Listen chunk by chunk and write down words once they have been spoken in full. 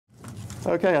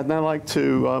Okay, I'd now like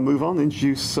to move on and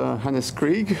introduce Hannes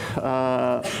Krieg.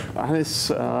 Hannes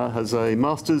has a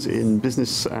master's in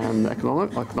business and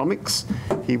economics.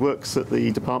 He works at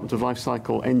the Department of Life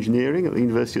Cycle Engineering at the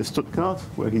University of Stuttgart,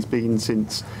 where he's been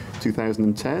since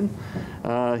 2010.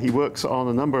 He works on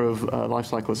a number of life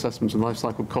cycle assessments and life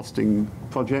cycle costing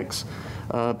projects,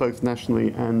 both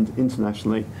nationally and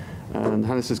internationally. And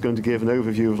Hannes is going to give an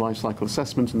overview of life cycle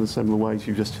assessment in the similar ways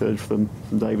you've just heard from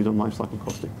David on life cycle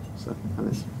costing. So,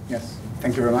 Hannes. Yes,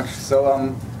 thank you very much.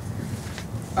 So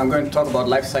I'm going to talk about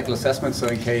life cycle assessment. So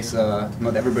in case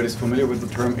not everybody's familiar with the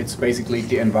term, it's basically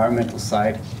the environmental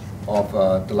side of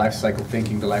the life cycle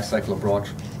thinking, the life cycle approach.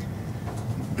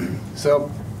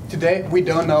 So today we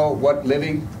don't know what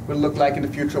living will look like in the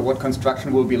future, what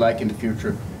construction will be like in the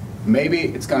future. Maybe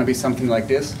it's going to be something like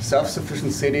this,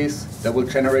 self-sufficient cities that will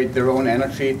generate their own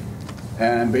energy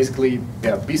and basically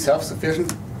be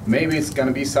self-sufficient. Maybe it's going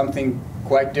to be something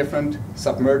quite different,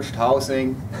 submerged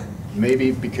housing, maybe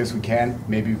because we can,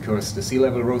 maybe because the sea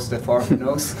level rose that far, who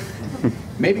knows.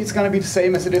 Maybe it's going to be the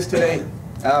same as it is today.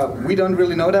 We don't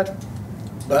really know that,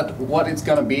 but what it's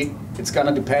going to be, it's going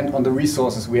to depend on the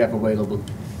resources we have available.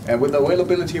 And with the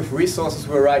availability of resources,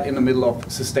 we're right in the middle of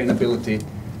sustainability.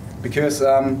 Because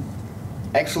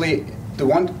actually,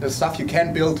 the stuff you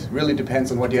can build really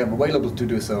depends on what you have available to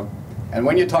do so. And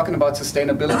when you're talking about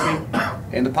sustainability,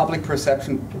 in the public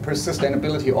perception,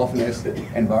 sustainability often is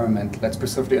environment. Let's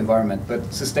preserve the environment. But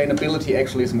sustainability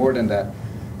actually is more than that.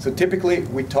 So typically,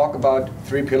 we talk about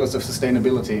 3 pillars of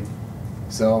sustainability.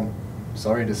 So,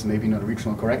 sorry, this is maybe not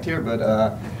regional correct here, but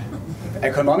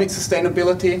economic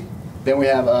sustainability, then we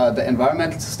have the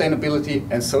environmental sustainability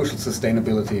and social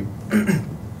sustainability.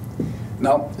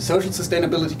 Now, social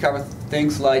sustainability covers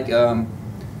things like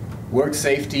work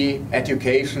safety,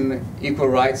 education, equal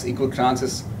rights, equal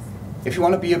chances. If you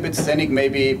want to be a bit cynic,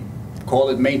 maybe call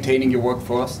it maintaining your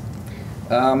workforce.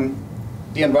 The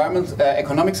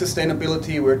economic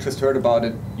sustainability, we just heard about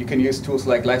it. You can use tools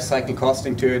like life cycle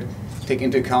costing to it, take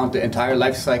into account the entire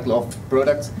life cycle of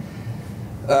products,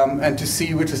 and to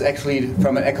see which is actually,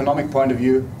 from an economic point of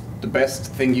view, the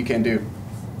best thing you can do.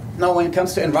 Now, when it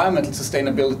comes to environmental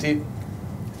sustainability,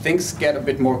 things get a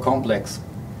bit more complex.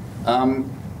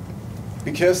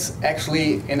 Because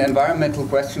actually in environmental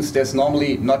questions there's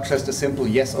normally not just a simple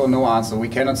yes or no answer. We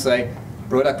cannot say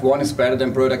product 1 is better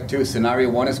than product 2, scenario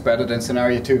 1 is better than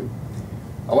scenario 2.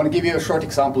 I want to give you a short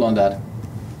example on that.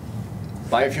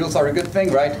 Biofuels are a good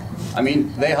thing, right? I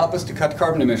mean, they help us to cut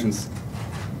carbon emissions.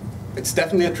 It's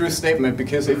definitely a true statement,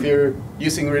 because if you're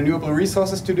using renewable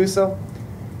resources to do so,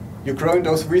 you're growing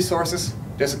those resources.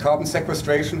 There's a carbon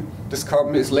sequestration. This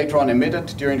carbon is later on emitted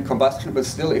during combustion, but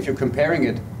still, if you're comparing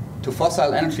it to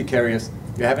fossil energy carriers,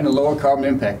 you're having a lower carbon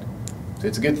impact. So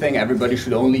it's a good thing everybody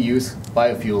should only use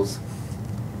biofuels.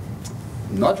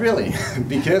 Not really,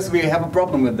 because we have a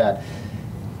problem with that.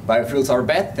 Biofuels are a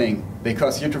bad thing. They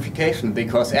cause eutrophication, they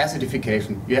cause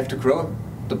acidification. You have to grow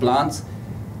the plants,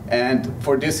 and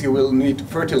for this you will need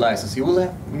fertilizers. You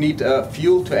will need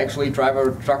fuel to actually drive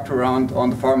a tractor around on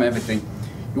the farm, everything.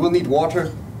 You will need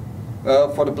water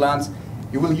for the plants.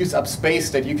 You will use up space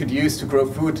that you could use to grow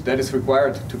food that is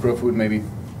required to grow food, maybe.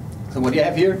 So what you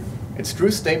have here, it's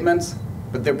true statements,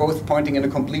 but they're both pointing in a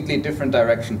completely different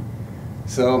direction.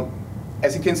 So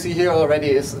as you can see here already,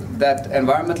 is that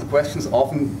environmental questions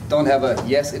often don't have a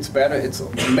yes, it's better. It's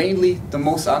mainly the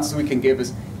most answer we can give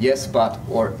is yes, but,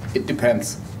 or it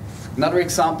depends. Another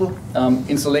example,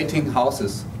 insulating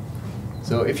houses.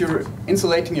 So if you're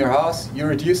insulating your house, you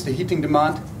reduce the heating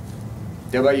demand,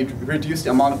 thereby you reduce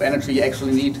the amount of energy you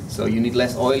actually need. So you need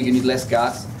less oil, you need less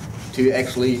gas to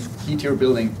actually heat your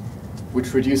building,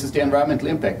 which reduces the environmental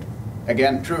impact.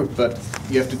 Again, true, but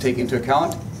you have to take into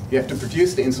account, you have to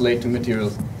produce the insulating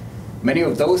materials. Many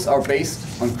of those are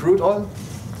based on crude oil,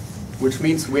 which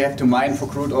means we have to mine for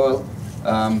crude oil.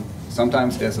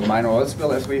 Sometimes there's a minor oil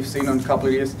spill, as we've seen in a couple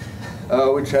of years,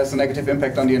 which has a negative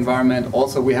impact on the environment.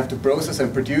 Also, we have to process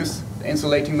and produce the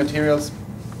insulating materials.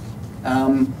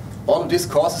 All of this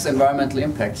causes environmental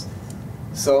impacts.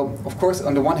 So, of course,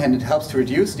 on the one hand, it helps to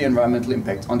reduce the environmental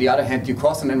impact. On the other hand, you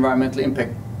cause an environmental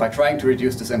impact by trying to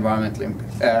reduce this environmental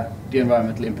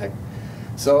impact,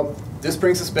 So, this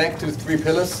brings us back to the 3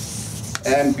 pillars.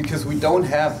 And because we don't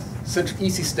have such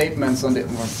easy statements on the,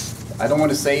 I don't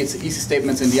want to say it's easy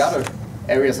statements in the other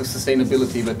areas of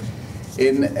sustainability, but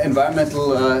in the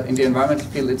environmental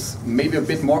field, it's maybe a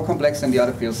bit more complex than the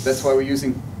other fields. That's why we're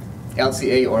using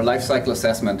LCA, or life cycle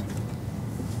assessment.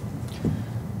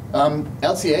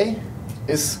 LCA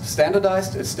is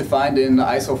standardized. It's defined in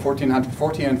ISO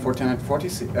 1440 and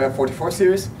 1444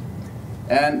 series.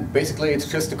 And basically, it's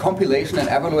just a compilation and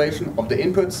evaluation of the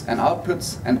inputs and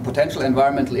outputs and potential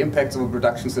environmental impacts of a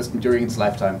production system during its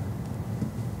lifetime.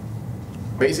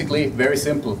 Basically, very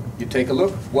simple. You take a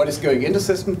look, what is going in the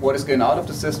system, what is going out of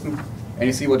the system, and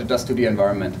you see what it does to the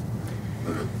environment.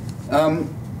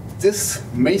 This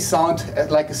may sound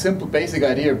like a simple basic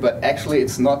idea, but actually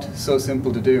it's not so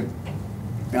simple to do.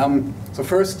 So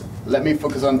first, let me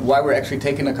focus on why we're actually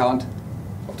taking account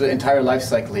of the entire life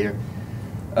cycle here.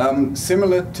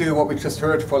 Similar to what we just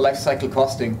heard for life cycle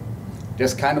costing,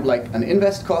 there's kind of like an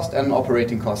invest cost and an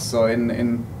operating cost. So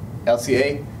in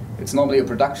LCA, it's normally a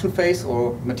production phase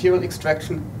or material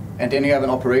extraction, and then you have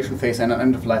an operation phase and an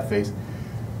end-of-life phase.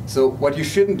 So what you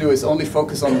shouldn't do is only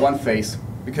focus on one phase,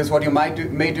 because what you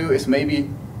may do is maybe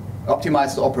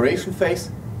optimize the operation phase,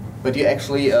 but you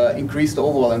actually increase the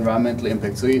overall environmental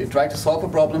impact. So you try to solve a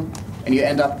problem, and you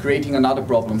end up creating another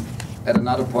problem at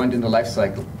another point in the life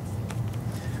cycle.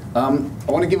 I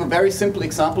want to give a very simple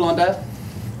example on that.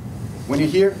 When you're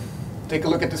here, take a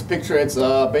look at this picture. It's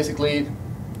basically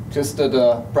just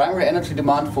the primary energy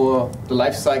demand for the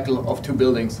life cycle of two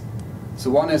buildings. So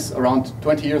one is around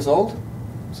 20 years old,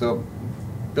 so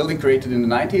building created in the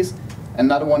 90s.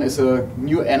 Another one is a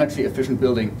new energy efficient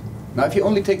building. Now if you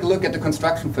only take a look at the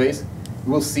construction phase,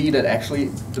 you will see that actually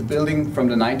the building from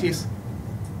the 90s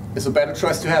is a better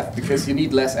choice to have, because you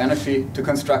need less energy to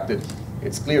construct it.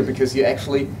 It's clear, because you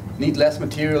actually need less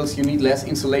materials, you need less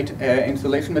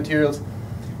insulation materials.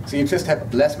 So you just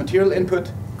have less material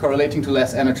input correlating to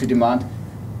less energy demand.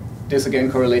 This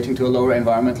again correlating to a lower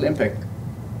environmental impact.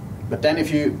 But then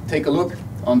if you take a look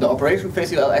on the operation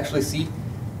phase, you'll actually see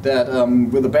that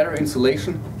with a better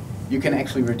insulation, you can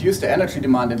actually reduce the energy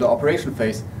demand in the operation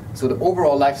phase. So the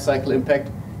overall life cycle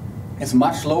impact is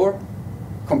much lower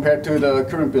compared to the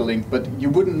current building, but you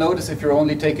wouldn't notice if you're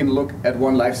only taking a look at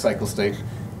one life cycle stage.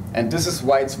 And this is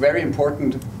why it's very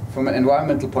important from an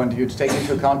environmental point of view to take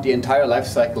into account the entire life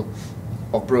cycle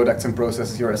of products and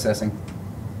processes you're assessing.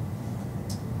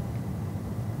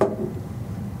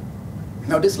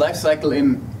 Now this life cycle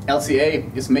in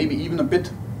LCA is maybe even a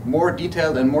bit more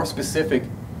detailed and more specific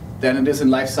than it is in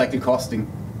life cycle costing,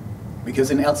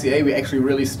 because in LCA we actually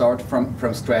really start from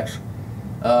scratch.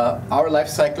 Our life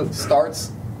cycle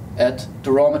starts at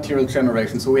the raw material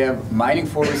generation. So we have mining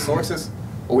for resources,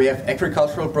 or we have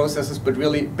agricultural processes, but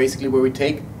really basically where we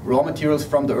take raw materials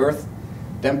from the earth,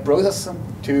 then process them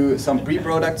to some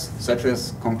pre-products such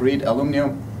as concrete,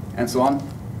 aluminum, and so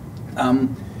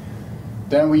on.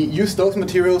 Then we use those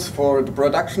materials for the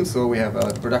production. So we have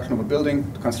the production of a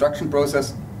building, the construction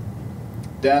process.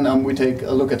 Then we take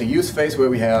a look at the use phase, where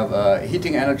we have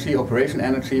heating energy, operation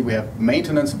energy. We have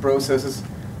maintenance processes,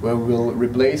 where we'll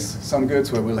replace some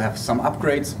goods, where we'll have some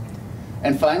upgrades.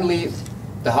 And finally,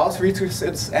 the house reaches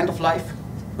its end of life,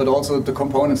 but also the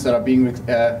components that are being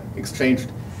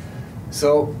exchanged.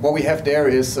 So what we have there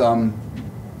is,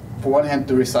 for one hand,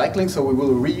 the recycling. So we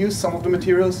will reuse some of the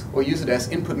materials or use it as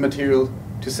input material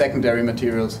to secondary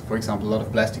materials. For example, a lot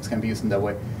of plastics can be used in that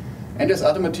way. And there's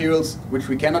other materials which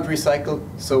we cannot recycle,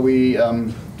 so we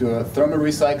do a thermal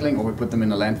recycling, or we put them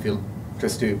in a landfill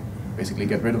just to basically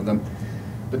get rid of them.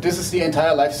 But this is the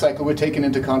entire life cycle we're taking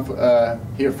into account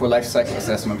here for life cycle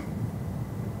assessment.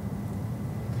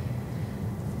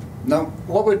 Now,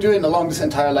 what we're doing along this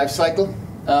entire life cycle,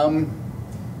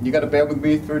 you got to bear with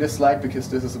me through this slide because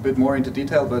this is a bit more into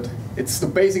detail, but it's the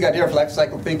basic idea of life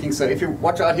cycle thinking. So if you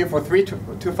watch out here for 3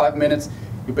 to 5 minutes,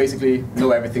 you basically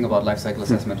know everything about life cycle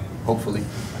assessment, hopefully.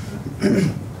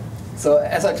 So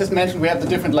as I just mentioned, we have the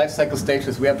different life cycle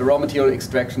stages. We have the raw material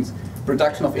extractions,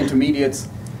 production of intermediates,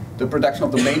 the production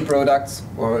of the main products,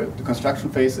 or the construction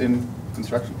phase in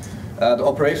construction, the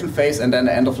operation phase, and then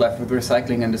the end of life with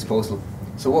recycling and disposal.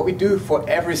 So what we do for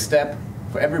every step,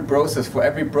 for every process, for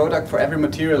every product, for every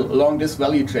material along this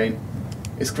value chain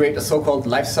is create a so-called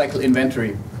life cycle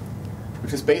inventory,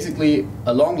 which is basically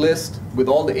a long list with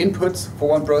all the inputs for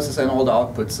one process and all the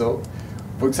outputs. So,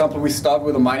 for example, we start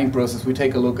with a mining process. We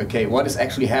take a look, okay, what is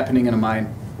actually happening in a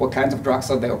mine? What kinds of drugs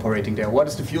are they operating there? What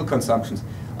is the fuel consumptions?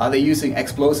 Are they using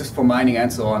explosives for mining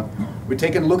and so on? We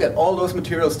take a look at all those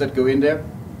materials that go in there,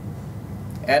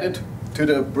 add it to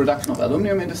the production of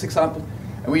aluminum in this example,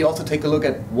 and we also take a look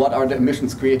at what are the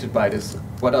emissions created by this.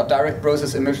 What are direct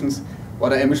process emissions?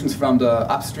 What are emissions from the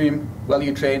upstream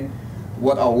value chain?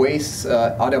 What are wastes?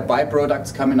 Are there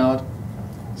byproducts coming out?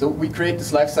 So we create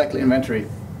this life cycle inventory.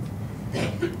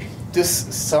 This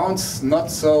sounds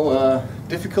not so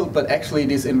difficult, but actually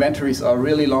these inventories are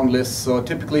really long lists. So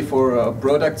typically for a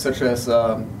product such as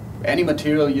any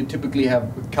material, you typically have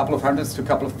a couple of hundreds to a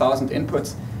couple of thousand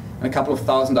inputs and a couple of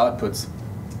thousand outputs.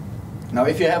 Now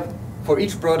if you have, for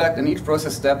each product and each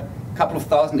process step, a couple of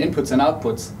thousand inputs and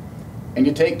outputs, and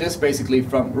you take this basically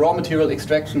from raw material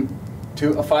extraction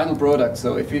to a final product.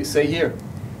 So if you say here,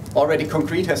 already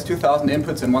concrete has 2,000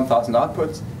 inputs and 1,000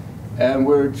 outputs, and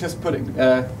we're just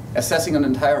assessing an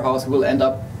entire house, we'll end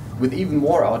up with even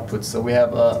more outputs. So we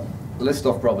have a list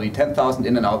of probably 10,000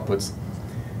 in and outputs,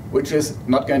 which is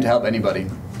not going to help anybody.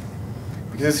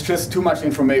 Because it's just too much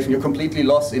information, you're completely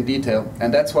lost in detail.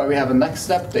 And that's why we have a next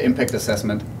step, the impact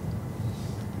assessment.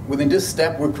 Within this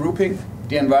step, we're grouping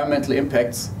the environmental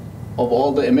impacts of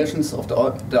all the emissions of the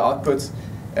outputs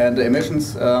and the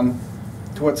emissions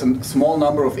towards a small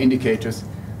number of indicators.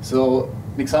 So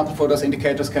an example for those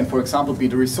indicators can, for example, be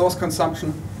the resource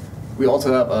consumption. We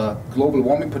also have a global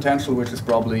warming potential, which is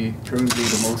probably currently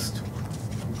the most,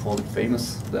 we call it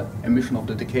famous, the emission of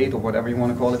the decade, or whatever you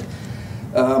want to call it.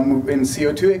 In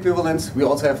CO2 equivalents, we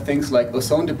also have things like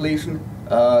ozone depletion,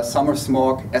 summer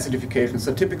smog, acidification.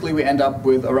 So typically we end up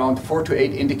with around 4 to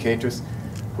 8 indicators,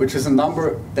 which is a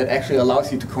number that actually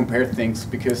allows you to compare things,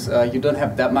 because you don't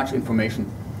have that much information.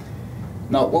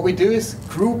 Now what we do is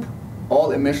group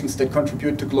all emissions that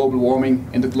contribute to global warming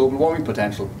in the global warming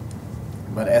potential.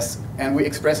 And we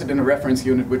express it in a reference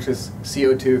unit, which is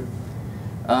CO2.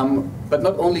 But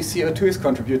not only CO2 is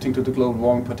contributing to the global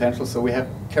warming potential, so we have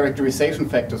characterization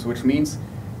factors, which means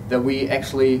that we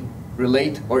actually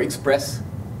relate or express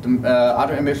the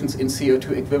other emissions in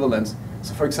CO2 equivalents.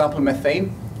 So for example,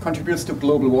 methane contributes to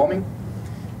global warming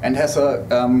and has a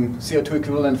CO2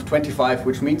 equivalent of 25,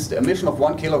 which means the emission of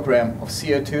 1 kilogram of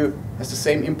CO2 has the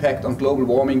same impact on global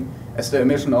warming as the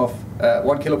emission of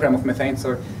 1 kilogram of methane,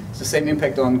 sorry, it's the same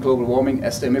impact on global warming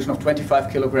as the emission of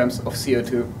 25 kilograms of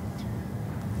CO2.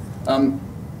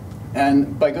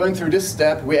 And by going through this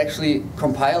step, we actually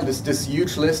compile this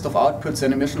huge list of outputs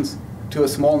and emissions to a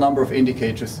small number of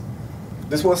indicators.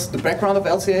 This was the background of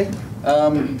LCA.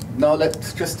 Now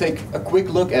let's just take a quick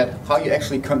look at how you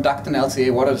actually conduct an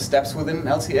LCA. What are the steps within an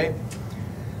LCA?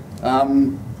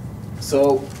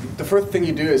 So the first thing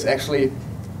you do is actually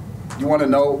you want to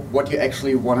know what you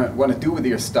actually want to do with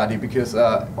your study, because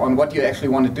on what you actually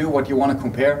want to do, what you want to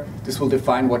compare, this will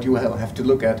define what you will have to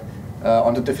look at.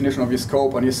 On the definition of your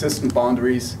scope, on your system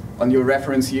boundaries, on your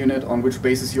reference unit, on which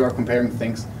basis you are comparing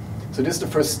things. So this is the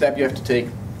first step you have to take.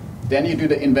 Then you do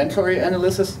the inventory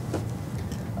analysis.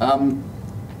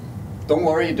 Don't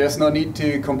worry, there's no need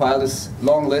to compile this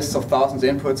long list of thousands of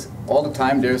inputs all the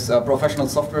time. There's professional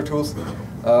software tools.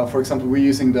 For example, we're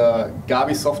using the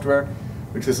Gabi software,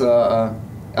 which is a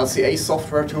LCA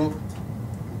software tool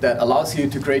that allows you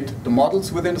to create the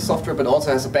models within the software, but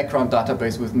also has a background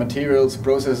database with materials,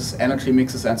 processes, energy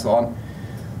mixes, and so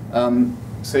on.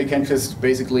 So you can just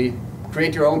basically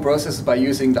create your own processes by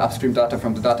using the upstream data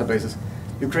from the databases.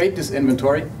 You create this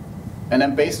inventory, and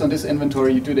then based on this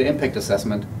inventory, you do the impact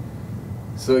assessment.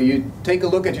 So you take a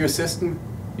look at your system,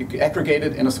 you aggregate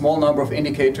it in a small number of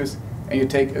indicators, and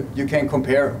you can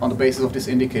compare on the basis of these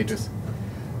indicators.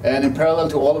 And in parallel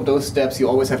to all of those steps, you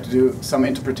always have to do some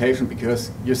interpretation, because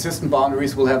your system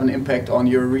boundaries will have an impact on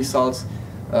your results,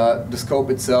 the scope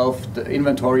itself, the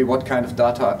inventory, what kind of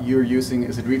data you're using.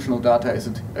 Is it regional data? Is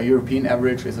it a European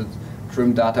average? Is it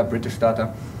German data, British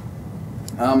data?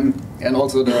 And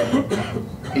also the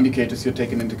indicators you're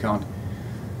taking into account.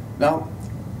 Now,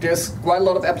 there's quite a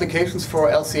lot of applications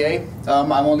for LCA.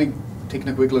 I'm only taking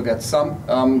a quick look at some.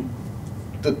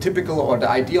 The typical or the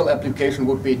ideal application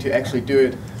would be to actually do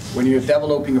it when you're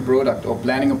developing a product or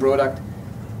planning a product,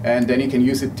 and then you can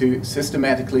use it to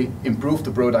systematically improve the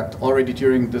product already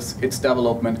during its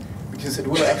development, because it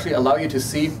will actually allow you to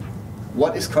see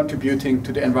what is contributing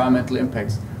to the environmental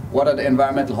impacts. What are the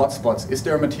environmental hotspots? Is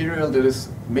there a material that is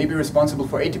maybe responsible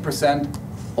for 80%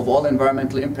 of all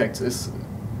environmental impacts?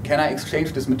 Can I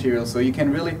exchange this material? So you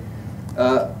can really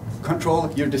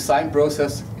control your design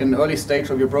process in an early stage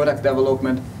of your product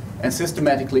development and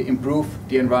systematically improve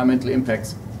the environmental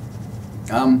impacts.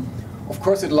 Of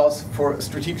course, it allows for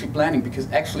strategic planning, because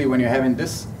actually when you're having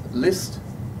this list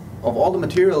of all the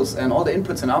materials and all the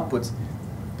inputs and outputs,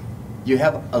 you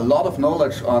have a lot of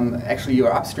knowledge on actually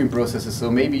your upstream processes.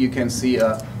 So maybe you can see,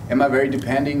 am I very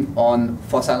depending on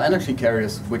fossil energy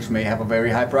carriers, which may have a very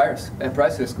high price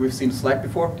risk. We've seen a slide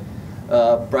before.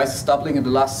 Prices doubling in the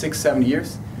last 6-7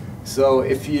 years. So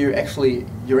if you actually,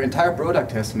 your entire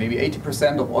product has maybe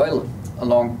 80% of oil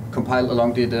compiled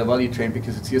along the value chain,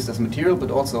 because it's used as material,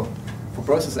 but also for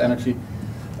process energy,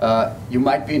 you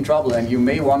might be in trouble, and you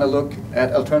may want to look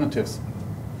at alternatives.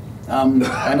 And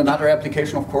another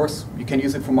application, of course, you can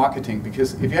use it for marketing,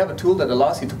 because if you have a tool that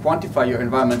allows you to quantify your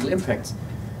environmental impacts,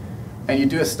 and you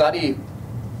do a study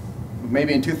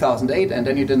maybe in 2008, and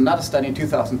then you did another study in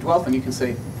 2012, and you can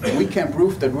say, we can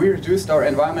prove that we reduced our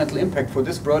environmental impact for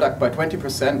this product by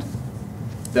 20%,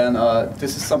 then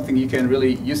this is something you can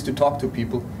really use to talk to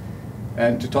people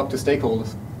and to talk to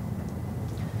stakeholders.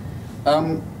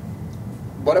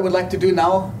 What I would like to do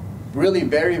now, really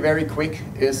very, very quick,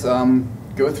 is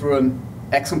go through an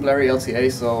exemplary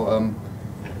LCA. So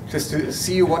just to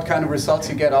see what kind of results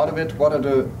you get out of it, what are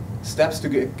the steps to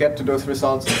get to those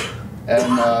results, and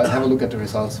have a look at the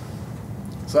results.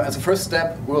 So as a first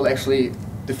step, we'll actually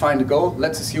define the goal.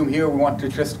 Let's assume here we want to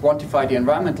just quantify the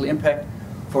environmental impact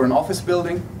for an office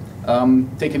building,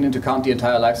 taking into account the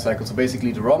entire life cycle. So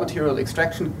basically the raw material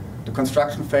extraction, the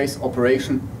construction phase,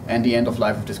 operation, and the end of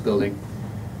life of this building.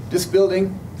 This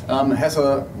building has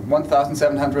a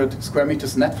 1,700 square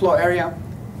meters net floor area,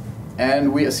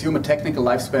 and we assume a technical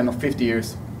lifespan of 50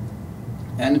 years.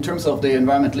 And in terms of the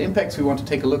environmental impacts, we want to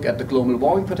take a look at the global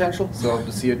warming potential, so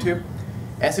the CO2,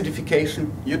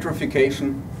 acidification,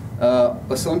 eutrophication,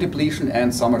 ozone depletion,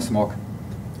 and summer smog.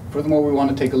 Furthermore, we want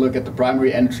to take a look at the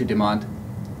primary energy demand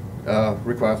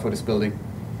required for this building.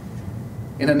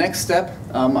 In the next step,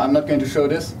 I'm not going to show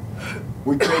this,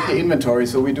 we create the inventory.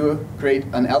 So we do create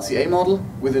an LCA model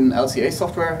within LCA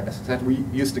software. As I said, we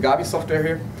use the Gavi software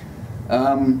here.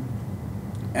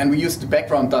 And we use the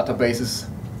background databases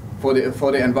for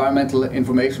the environmental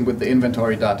information with the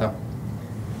inventory data.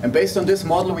 And based on this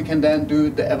model, we can then do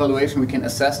the evaluation. We can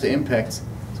assess the impacts.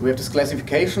 So we have this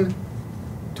classification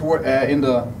in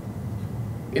the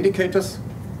indicators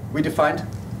we defined,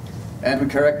 and we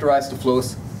characterize the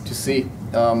flows to see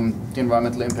the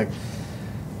environmental impact.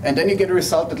 And then you get a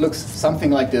result that looks something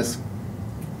like this.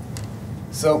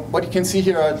 So what you can see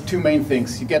here are two main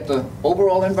things. You get the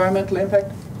overall environmental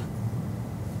impact.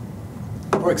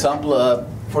 For example,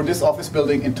 for this office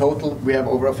building in total, we have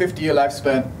over a 50-year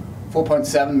lifespan,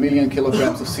 4.7 million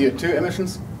kilograms of CO2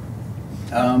 emissions.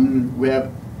 We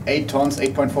have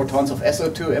 8.4 tons of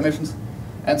SO2 emissions,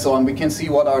 and so on. We can see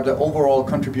what are the overall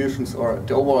contributions or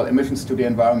the overall emissions to the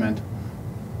environment.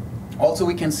 Also,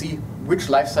 we can see which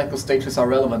life cycle stages are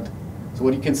relevant. So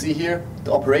what you can see here,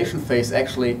 the operation phase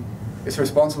actually is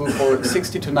responsible for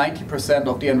 60 to 90%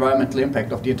 of the environmental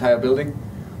impact of the entire building,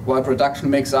 while production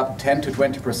makes up 10 to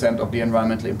 20% of the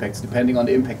environmental impacts, depending on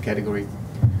the impact category.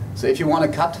 So if you want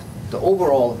to cut the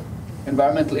overall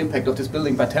environmental impact of this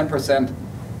building by 10%,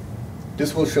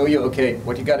 this will show you, okay,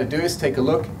 what you got to do is take a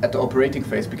look at the operating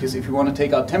phase, because if you want to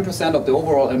take out 10% of the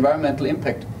overall environmental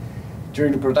impact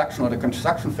during the production or the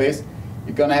construction phase,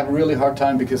 you're going to have a really hard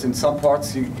time, because in some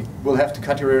parts you will have to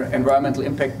cut your environmental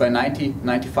impact by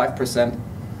 95%.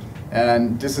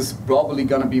 And this is probably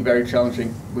going to be very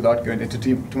challenging without going into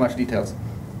too much details.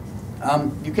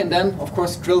 You can then, of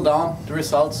course, drill down the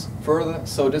results further.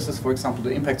 So this is, for example,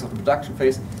 the impacts of the production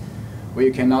phase, where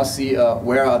you can now see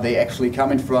where are they actually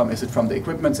coming from. Is it from the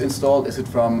equipments installed? Is it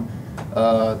from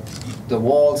the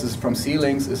walls? Is it from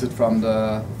ceilings? Is it from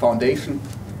the foundation?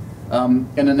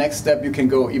 In the next step, you can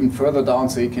go even further down,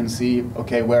 so you can see,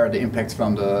 okay, where are the impacts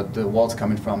from the walls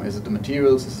coming from? Is it the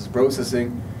materials? Is it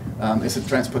processing? Is it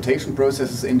transportation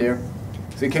processes in there?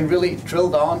 So you can really drill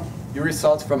down your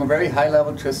results from a very high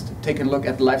level, just taking a look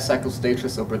at the life cycle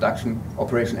stages of production,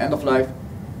 operation, end of life,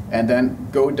 and then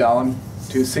go down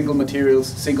to single materials,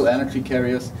 single energy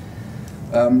carriers.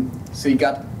 So you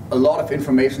got a lot of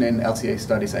information in LCA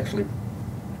studies, actually.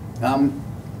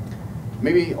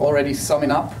 Maybe already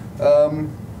summing up,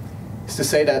 is to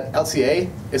say that LCA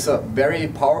is a very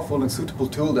powerful and suitable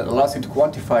tool that allows you to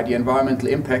quantify the environmental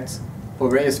impacts for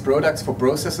various products, for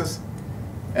processes,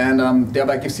 and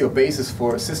thereby gives you a basis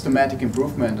for systematic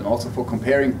improvement and also for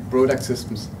comparing product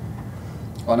systems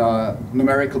on a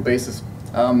numerical basis.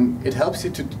 It helps you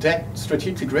to detect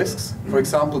strategic risks, for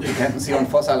example, dependency on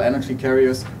fossil energy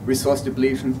carriers, resource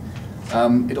depletion.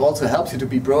 It also helps you to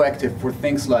be proactive for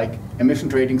things like emission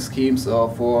trading schemes or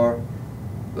for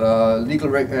legal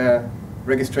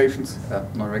registrations,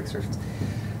 not registrations,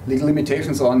 legal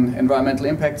limitations on environmental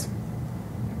impacts.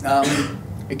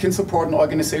 It can support an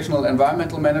organizational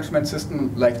environmental management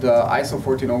system like the ISO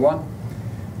 14001.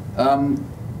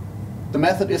 The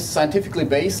method is scientifically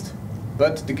based,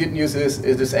 but the good news is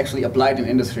it is actually applied in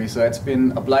industry. So it's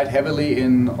been applied heavily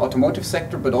in automotive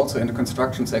sector, but also in the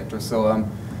construction sector. So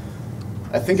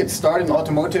I think it started in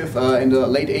automotive in the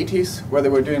late 80s, where they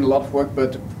were doing a lot of work,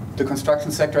 but the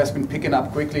construction sector has been picking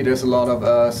up quickly. There's a lot of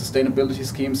sustainability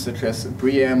schemes, such as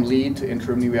BREEAM, LEED. In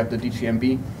Germany, we have the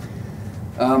DGMB.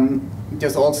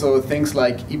 There's also things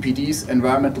like EPDs,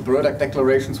 environmental product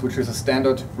declarations, which is a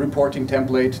standard reporting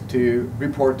template to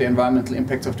report the environmental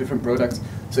impacts of different products.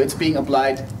 So it's being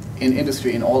applied in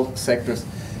industry in all sectors.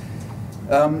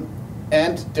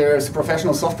 And there's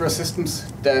professional software systems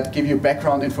that give you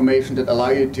background information, that allow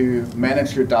you to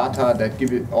manage your data, that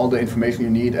give you all the information you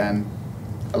need and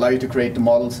allow you to create the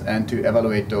models and to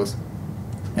evaluate those.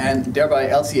 And thereby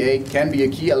LCA can be a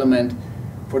key element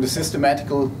for the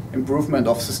systematical improvement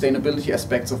of sustainability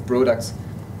aspects of products.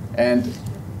 And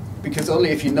because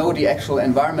only if you know the actual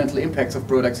environmental impacts of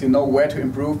products, you know where to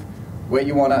improve, where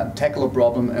you want to tackle a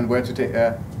problem, and where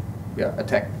to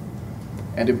attack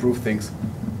and improve things.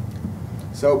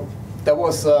 So that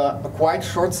was a quite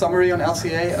short summary on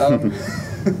LCA.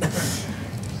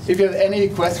 If you have any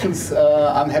questions,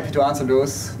 I'm happy to answer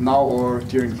those now or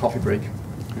during the coffee break.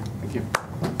 Thank you.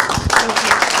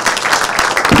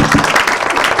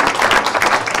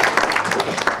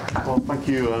 Well, thank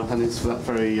you, Hannes, for that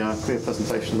very clear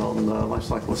presentation on life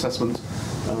cycle assessment.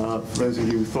 For those of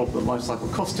you who thought that life cycle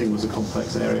costing was a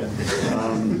complex area,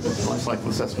 life cycle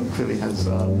assessment clearly has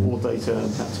more data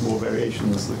and perhaps more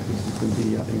variations that can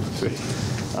be input to it.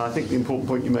 I think the important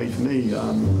point you made for me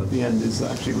at the end is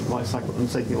that actually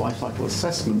undertaking a life cycle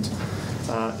assessment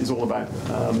is all about,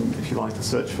 if you like, a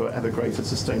search for ever greater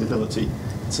sustainability.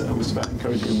 It's almost about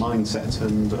encouraging a mindset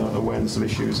and awareness of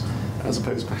issues, as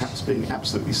opposed to perhaps being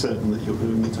absolutely certain that you're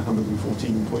going to emit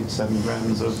 114.7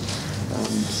 grams of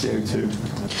CO2.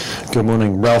 Good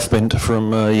morning, Ralph Bint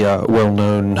from a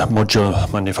well-known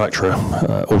modular manufacturer,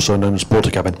 also known as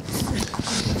Portakabin.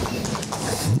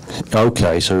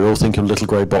 Okay, so you're all thinking little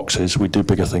grey boxes. We do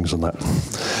bigger things than that.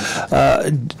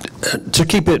 To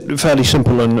keep it fairly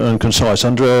simple and concise,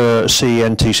 under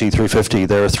CNTC 350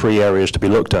 there are three areas to be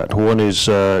looked at. One is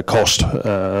cost,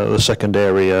 the second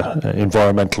area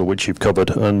environmental, which you've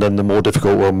covered, and then the more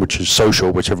difficult one, which is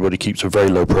social, which everybody keeps a very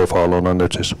low profile on, I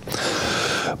notice.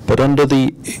 But under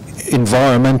the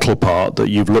environmental part that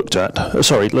you've looked at,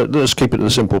 let's keep it the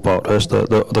simple part first,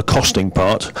 the costing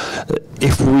part.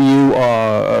 If you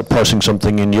are pricing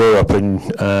something in Europe in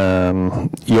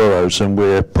euros and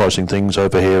we're pricing things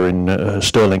over here in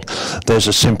sterling, there's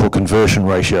a simple conversion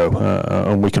ratio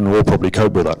and we can all probably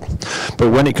cope with that. But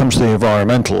when it comes to the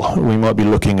environmental, we might be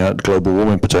looking at global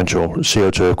warming potential,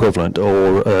 CO2 equivalent,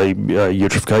 or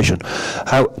eutrophication.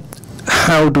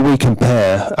 How do we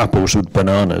compare apples with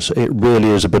bananas? It really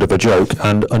is a bit of a joke,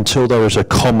 and until there is a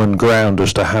common ground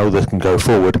as to how they can go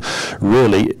forward,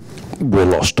 really, we're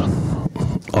lost,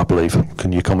 I believe.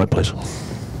 Can you comment, please?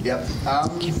 Yeah,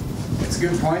 it's a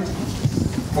good point.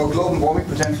 For global warming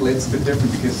potential, it's a bit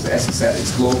different because, as you said,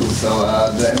 it's global. So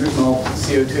the emission of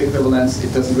CO2 equivalents,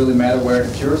 it doesn't really matter where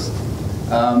it occurs.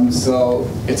 So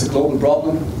it's a global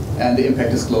problem, and the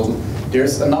impact is global.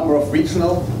 There's a number of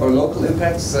regional or local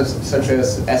impacts, such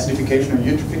as acidification or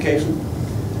eutrophication.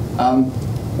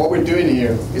 What we're doing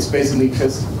here is basically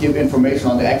just give information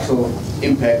on the actual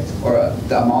impact or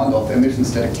the amount of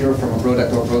emissions that occur from a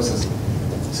product or process.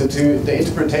 So the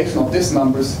interpretation of these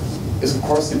numbers is, of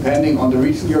course, depending on the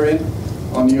region you're in,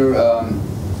 on your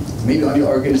maybe on your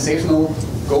organizational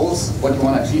goals, what you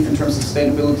want to achieve in terms of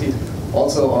sustainability,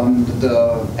 also on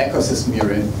the ecosystem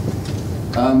you're in.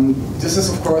 This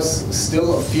is, of course,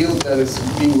 still a field that is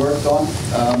being worked on,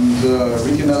 the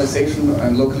regionalization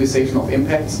and localization of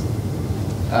impacts,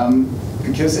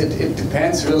 because it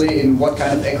depends really in what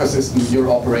kind of ecosystem you're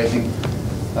operating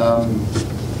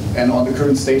and on the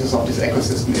current status of this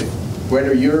ecosystem,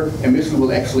 whether your emission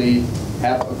will actually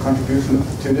have a contribution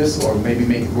to this or maybe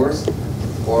make it worse,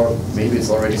 or maybe it's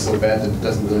already so bad that it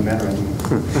doesn't really matter anymore.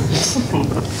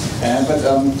 But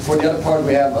for the other part,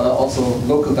 we have also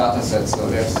local data sets. So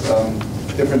there's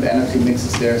different energy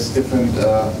mixes. There's different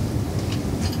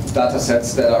data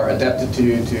sets that are adapted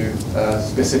to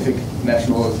specific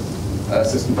national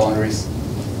system boundaries.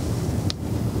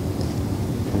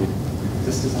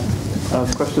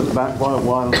 The question at the back,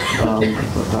 while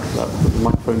the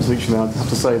microphone's reaching out, I have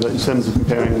to say that in terms of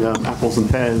comparing apples and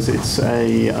pears, it's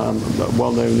a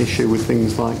well-known issue with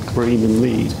things like brine and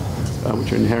lead,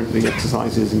 which are inherently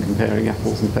exercises in comparing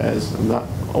apples and pears, and that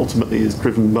ultimately is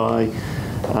driven by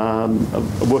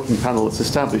a working panel that's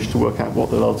established to work out what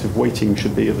the relative weighting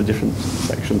should be of the different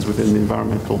sections within the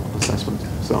environmental assessment.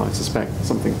 So I suspect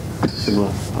something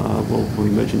similar will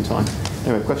emerge in time.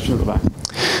 Anyway, question at the back.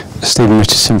 Stephen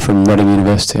Richardson from Reading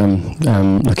University.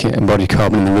 I'm looking at embodied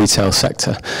carbon in the retail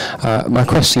sector. My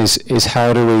question is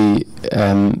how do we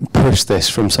push this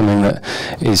from something that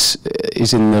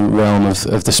is in the realm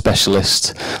of the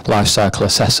specialist life cycle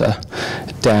assessor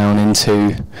down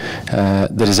into the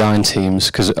design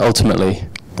teams, because ultimately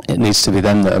it needs to be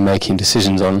them that are making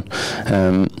decisions on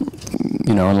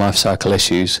on life cycle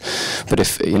issues. But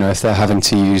if they're having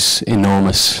to use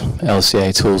enormous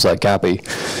LCA tools like Gabi,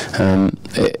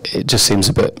 it just seems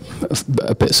a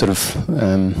bit sort of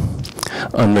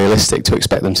unrealistic to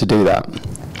expect them to do that.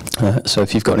 So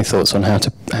if you've got any thoughts on how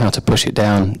to push it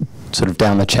down, sort of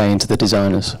down the chain to the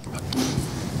designers.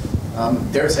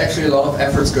 There's actually a lot of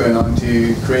efforts going on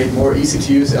to create more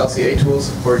easy-to-use LCA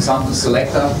tools. For example,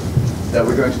 CILECCTA, that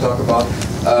we're going to talk about,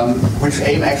 which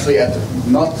aim actually at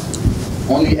not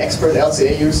only expert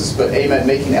LCA users, but aim at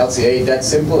making LCA that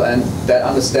simple and that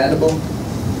understandable,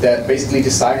 that basically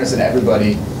designers and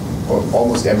everybody, or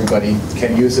almost everybody,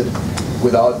 can use it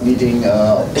without needing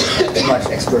too much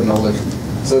expert knowledge.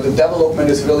 So the development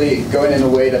is really going in a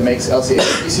way that makes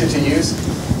LCA easier to use,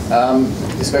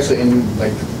 especially in,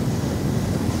 like,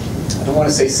 I don't want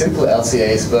to say simple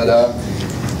LCAs, but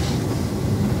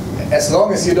as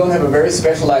long as you don't have a very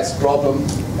specialized problem,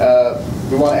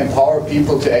 we want to empower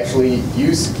people to actually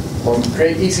use or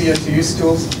create easier to use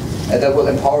tools, and that will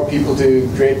empower people to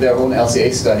create their own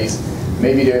LCA studies.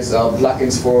 Maybe there's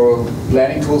plugins for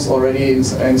planning tools already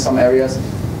in some areas,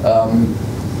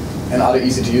 and other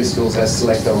easy to use tools as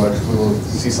CILECCTA, which we will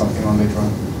see something on later on.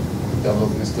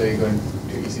 Development is clearly going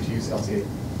to easy to use LCA.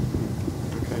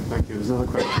 Okay, thank you. There's another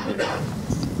question.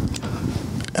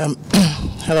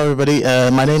 Hello, everybody.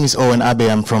 My name is Owen Abe.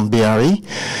 I'm from BRE.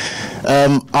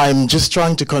 I'm just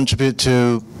trying to contribute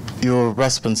to your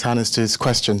response, Hannes, to this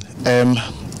question.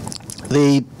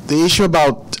 The issue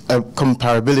about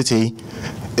comparability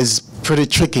is pretty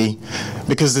tricky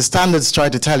because the standards try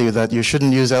to tell you that you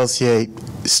shouldn't use LCA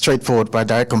straightforward by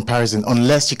direct comparison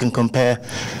unless you can compare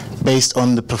based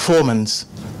on the performance,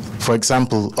 for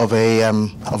example, of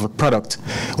a product,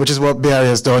 which is what BRE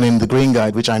has done in the Green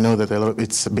Guide, which I know that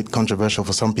it's a bit controversial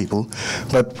for some people.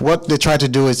 But what they try to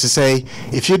do is to say,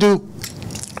 if you do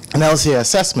an LCA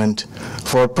assessment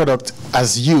for a product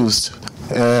as used,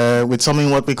 with something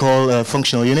what we call a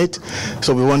functional unit,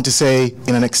 so we want to say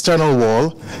in an external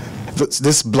wall,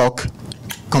 this block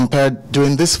compared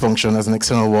doing this function as an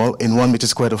external wall in 1 meter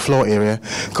squared of floor area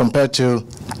compared to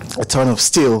a ton of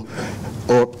steel,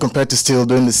 or compared to steel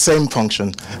doing the same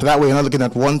function. That way you're not looking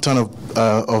at 1 ton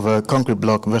of a concrete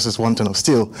block versus 1 ton of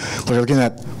steel, but you're looking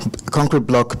at a concrete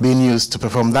block being used to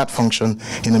perform that function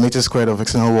in a meter squared of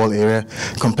external wall area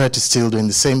compared to steel doing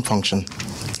the same function.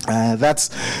 That's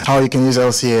how you can use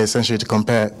LCA essentially to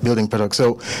compare building products.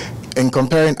 So in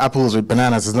comparing apples with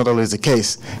bananas is not always the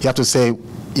case. You have to say,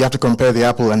 you have to compare the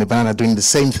apple and the banana doing the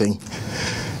same thing.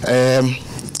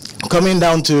 Coming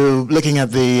down to looking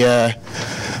at the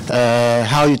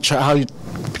how you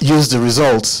use the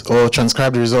results or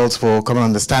transcribe the results for common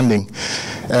understanding.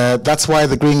 That's why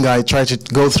the Green Guide tried to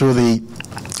go through the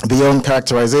beyond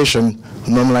characterization,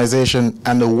 normalization,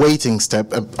 and the weighting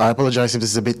step. I apologize if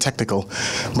this is a bit technical,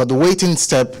 but the weighting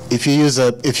step, if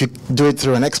you do it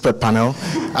through an expert panel,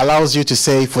 allows you to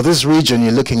say for this region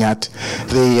you're looking at,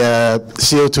 the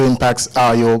CO2 impacts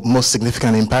are your most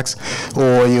significant impacts,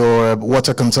 or your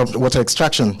water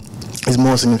extraction is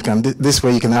more significant. This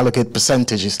way you can allocate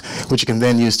percentages, which you can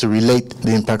then use to relate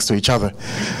the impacts to each other.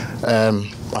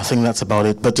 I think that's about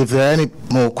it. But if there are any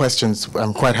more questions,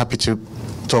 I'm quite happy to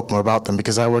talk more about them,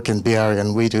 because I work in BRE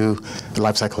and we do the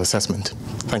life cycle assessment.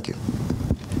 Thank you.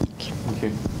 Thank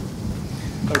you.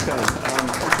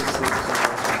 Okay.